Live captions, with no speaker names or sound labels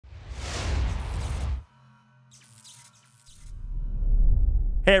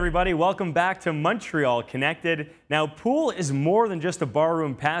Hey everybody, welcome back to Montreal Connected. Now, pool is more than just a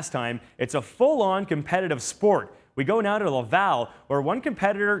barroom pastime. It's a full-on competitive sport. We go now to Laval, where one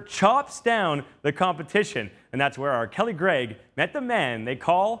competitor chops down the competition. And that's where our Kelly Greig met the man they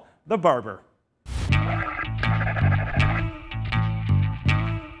call the Barber.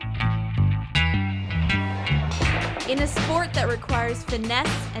 In a sport that requires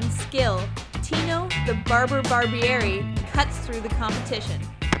finesse and skill, Tino, the Barber Barbieri, cuts through the competition.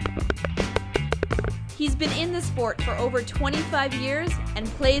 He's been in the sport for over 25 years and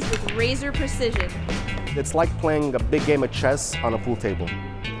plays with razor precision. It's like playing a big game of chess on a pool table.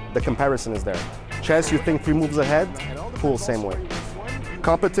 The comparison is there. Chess, you think 3 moves ahead, pool, same way.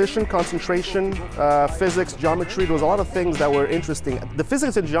 Competition, concentration, physics, geometry, there was a lot of things that were interesting. The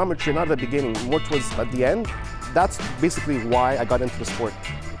physics and geometry, not at the beginning, more towards at the end. That's basically why I got into the sport.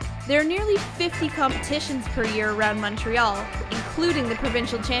 There are nearly 50 competitions per year around Montreal, including the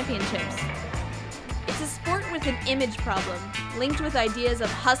provincial championships. It's a sport with an image problem, linked with ideas of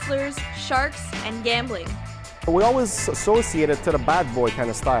hustlers, sharks, and gambling. We always associate it to the bad boy kind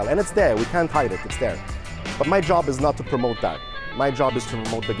of style, and it's there, we can't hide it, it's there. But my job is not to promote that. My job is to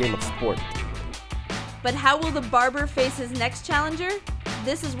promote the game of sport. But how will the Barber face his next challenger?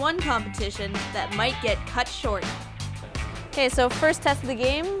 This is one competition that might get cut short. Okay, so first test of the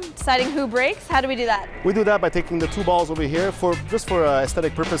game, deciding who breaks. How do we do that? We do that by taking the 2 balls over here. Just for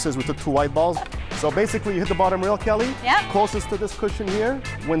aesthetic purposes, we took 2 white balls. So basically, you hit the bottom rail, Kelly. Yeah. Closest to this cushion here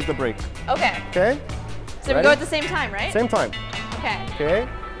wins the break. Okay. Okay? So we go at the same time, right? Same time. Okay. Okay.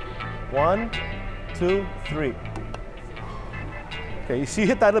 1, 2, 3. Okay, you see, you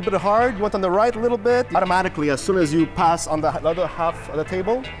hit that a little bit hard. You went on the right a little bit. Automatically, as soon as you pass on the other half of the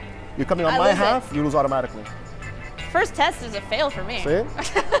table, you're coming on my half, you lose automatically. First test is a fail for me. See?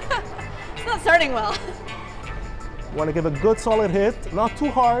 It's not starting well. You want to give a good solid hit, not too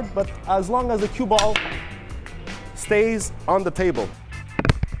hard, but as long as the cue ball stays on the table.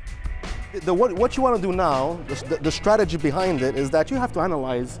 What you want to do now, the strategy behind it, is that you have to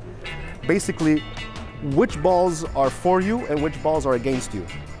analyze basically which balls are for you and which balls are against you.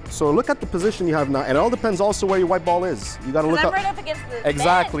 So look at the position you have now, and it all depends also where your white ball is. You got to look I'm right up against the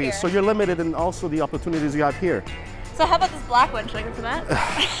exactly. band here. So you're limited in also the opportunities you have here. So how about this black one? Should I go for that?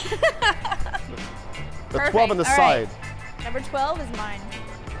 The Perfect. 12 on the all side. Right. Number 12 is mine.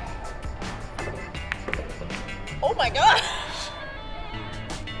 Oh my gosh!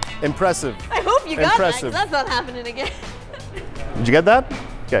 Impressive. I hope you got that, 'cause Impressive. that's not happening again. Did you get that?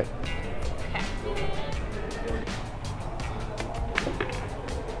 Okay.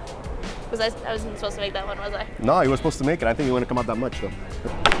 I wasn't supposed to make that one, was I? No, you were supposed to make it. I think you wouldn't come out that much, though.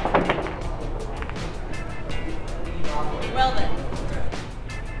 Well then.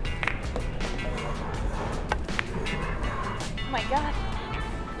 Oh my god.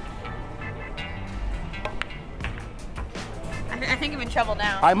 I think I'm in trouble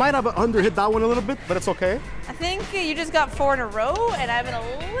now. I might have under-hit that one a little bit, but it's okay. I think you just got 4 in a row, and I'm in a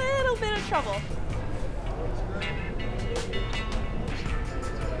little bit of trouble.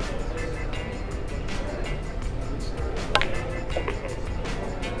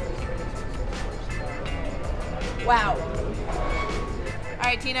 Wow. All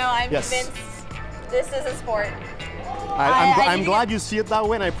right, Tino, I'm convinced this is a sport. I'm glad you see it that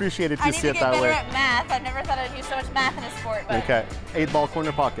way, and I appreciate it you see it that way. I need to get better at math. I've never thought I'd use so much math in a sport. But... Okay, 8-ball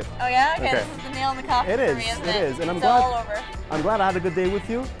corner pocket. Oh yeah? Okay, Okay. this is the nail in the coffin It is, for me, isn't it is. And it's all over. I'm glad I had a good day with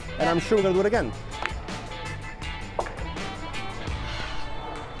you, and I'm sure we're going to do it again.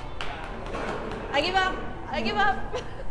 I give up. I give up.